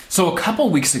So a couple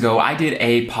weeks ago, I did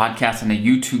a podcast and a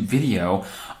YouTube video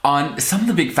on some of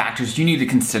the big factors you need to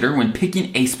consider when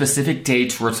picking a specific day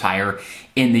to retire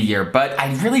in the year. But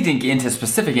I really didn't get into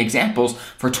specific examples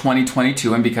for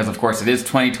 2022. And because, of course, it is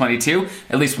 2022,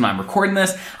 at least when I'm recording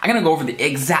this, I'm going to go over the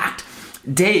exact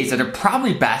days that are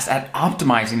probably best at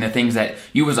optimizing the things that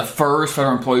you as a first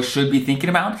federal employee should be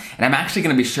thinking about. And I'm actually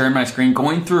going to be sharing my screen,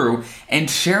 going through and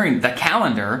sharing the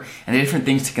calendar and the different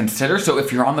things to consider. So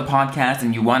if you're on the podcast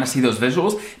and you want to see those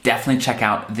visuals, definitely check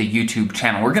out the YouTube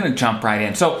channel. We're going to jump right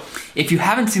in. So if you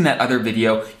haven't seen that other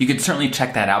video, you can certainly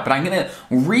check that out. But I'm going to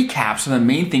recap some of the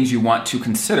main things you want to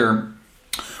consider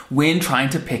when trying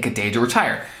to pick a day to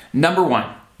retire. Number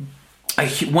one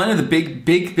of the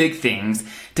big things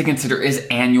to consider is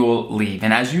annual leave.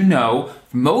 And as you know,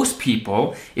 most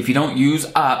people, if you don't use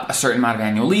up a certain amount of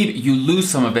annual leave, you lose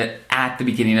some of it at the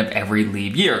beginning of every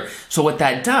leave year. So what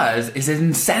that does is it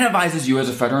incentivizes you as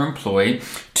a federal employee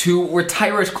to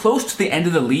retire as close to the end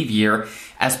of the leave year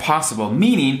as possible,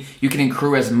 meaning you can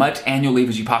accrue as much annual leave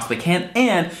as you possibly can,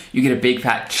 and you get a big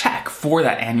fat check for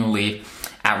that annual leave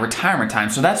at retirement time.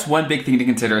 So that's one big thing to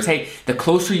consider is, hey, the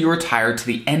closer you retire to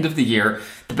the end of the year,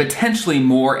 the potentially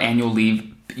more annual leave,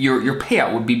 your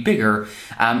payout would be bigger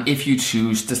if you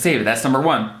choose to save it. That's number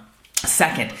one.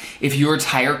 Second, if you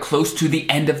retire close to the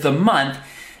end of the month,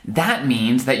 that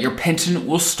means that your pension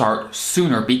will start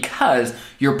sooner because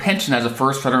your pension as a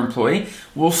first federal employee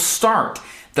will start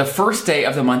the first day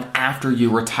of the month after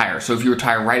you retire. So if you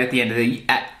retire right at the end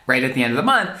of the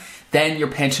month, then your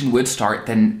pension would start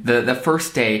then the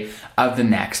first day of the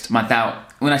next month. Now,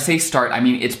 when I say start, I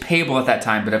mean it's payable at that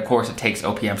time, but of course it takes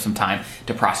OPM some time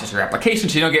to process your application,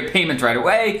 so you don't get payments right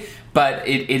away, but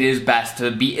it is best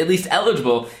to be at least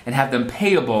eligible and have them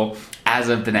payable as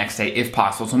of the next day if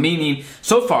possible. So meaning,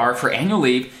 so far for annual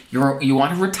leave, you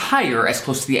want to retire as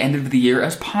close to the end of the year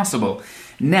as possible.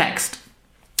 Next,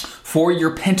 for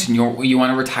your pension, you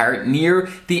want to retire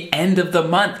near the end of the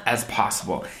month as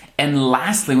possible. And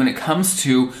lastly, when it comes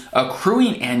to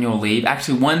accruing annual leave,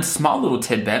 actually one small little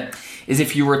tidbit is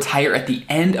if you retire at the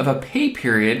end of a pay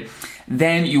period,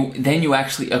 then you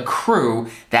actually accrue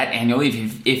that annual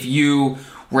leave. If you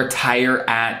retire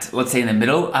at, let's say, in the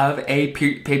middle of a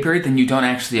pay period, then you don't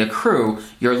actually accrue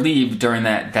your leave during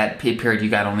that pay period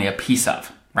you got only a piece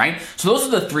of, right? So those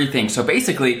are the three things. So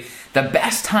basically, the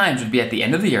best times would be at the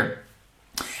end of the year,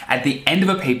 at the end of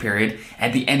a pay period,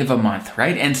 at the end of a month,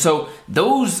 right? And so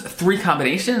those three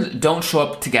combinations don't show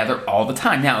up together all the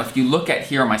time. Now, if you look at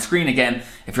here on my screen, again,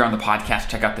 if you're on the podcast,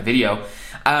 check out the video,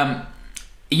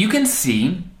 you can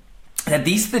see that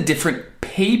these are the different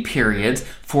pay periods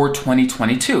for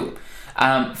 2022.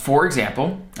 For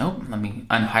example, let me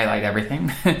unhighlight everything.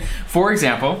 For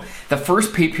example, the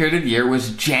first pay period of the year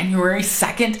was January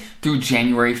 2nd through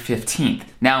January 15th.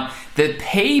 Now, the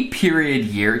pay period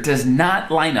year does not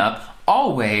line up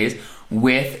always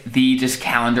with the just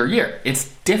calendar year. It's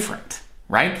different,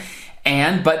 right?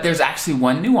 But there's actually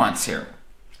one nuance here.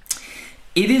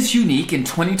 It is unique in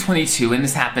 2022, and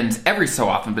this happens every so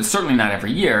often, but certainly not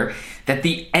every year, that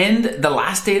the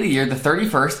last day of the year, the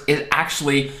 31st, is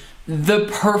actually the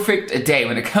perfect day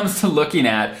when it comes to looking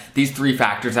at these three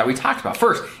factors that we talked about.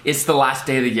 First, it's the last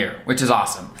day of the year, which is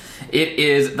awesome. It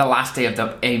is the last day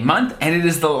of a month, and it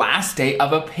is the last day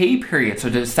of a pay period. So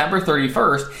December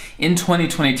 31st in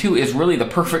 2022 is really the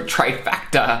perfect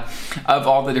trifecta of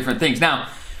all the different things. Now,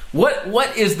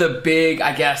 what is the big,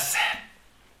 I guess,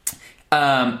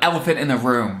 elephant in the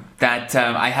room that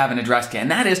I haven't addressed yet?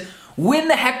 And that is, when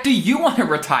the heck do you want to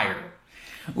retire?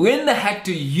 When the heck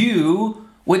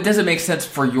what does it make sense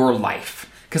for your life?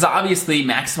 Because obviously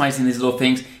maximizing these little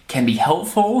things can be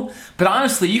helpful, but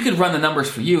honestly, you could run the numbers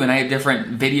for you, and I have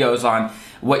different videos on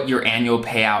what your annual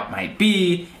payout might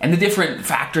be and the different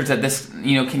factors that this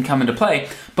can come into play.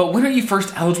 But when are you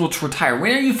first eligible to retire?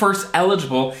 When are you first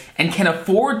eligible and can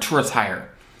afford to retire?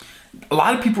 A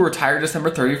lot of people retire December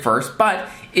 31st, but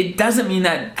it doesn't mean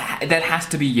that has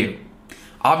to be you.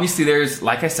 Obviously,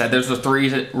 like I said, there's the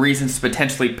three reasons to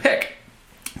potentially pick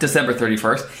December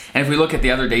 31st. And if we look at the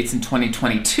other dates in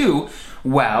 2022,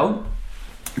 well,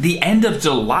 the end of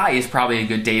July is probably a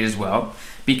good date as well,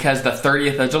 because the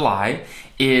 30th of July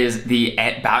is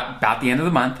about the end of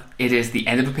the month. It is the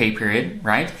end of a pay period,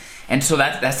 right? And so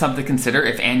that's something to consider.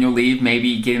 If annual leave,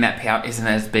 maybe getting that payout isn't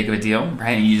as big of a deal,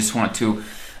 right? And you just want to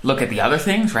look at the other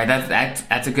things, right?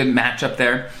 That's a good matchup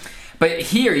there. But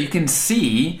here you can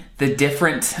see the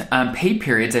different pay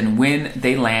periods and when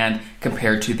they land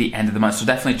compared to the end of the month. So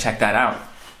definitely check that out.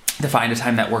 to find a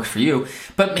time that works for you.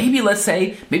 But maybe, let's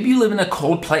say, maybe you live in a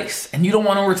cold place and you don't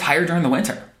want to retire during the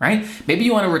winter, right? Maybe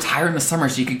you want to retire in the summer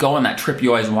so you could go on that trip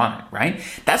you always wanted, right?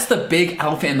 That's the big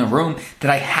elephant in the room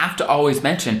that I have to always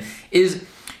mention is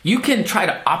you can try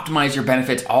to optimize your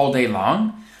benefits all day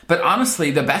long, but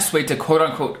honestly, the best way to quote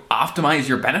unquote optimize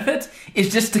your benefits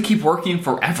is just to keep working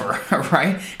forever,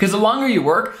 right? Because the longer you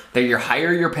work, the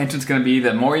higher your pension's going to be,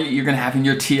 the more you're going to have in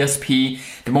your TSP,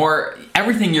 the more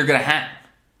everything you're going to have,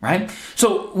 right?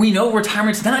 So we know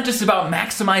retirement's not just about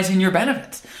maximizing your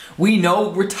benefits. We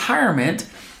know retirement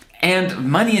and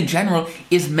money in general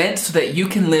is meant so that you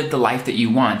can live the life that you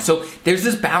want. So there's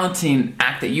this balancing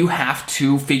act that you have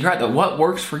to figure out that what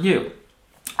works for you.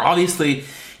 Obviously,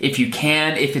 if you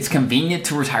can, if it's convenient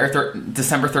to retire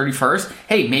December 31st,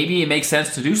 hey, maybe it makes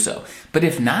sense to do so. But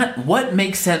if not, what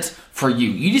makes sense for you?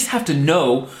 You just have to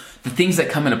know the things that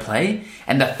come into play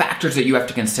and the factors that you have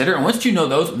to consider. And once you know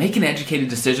those, make an educated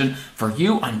decision for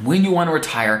you on when you want to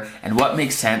retire and what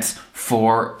makes sense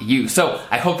for you. So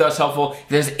I hope that was helpful. If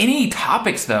there's any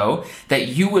topics though that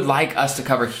you would like us to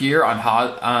cover here on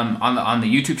the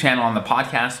YouTube channel, on the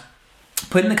podcast,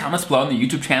 put in the comments below on the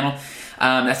YouTube channel.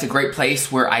 That's a great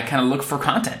place where I kind of look for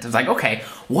content. It's like, okay,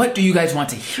 what do you guys want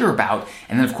to hear about?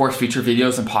 And then of course, future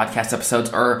videos and podcast episodes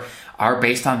are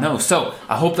based on those. So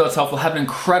I hope that was helpful. Have an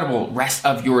incredible rest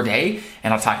of your day,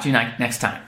 and I'll talk to you next time.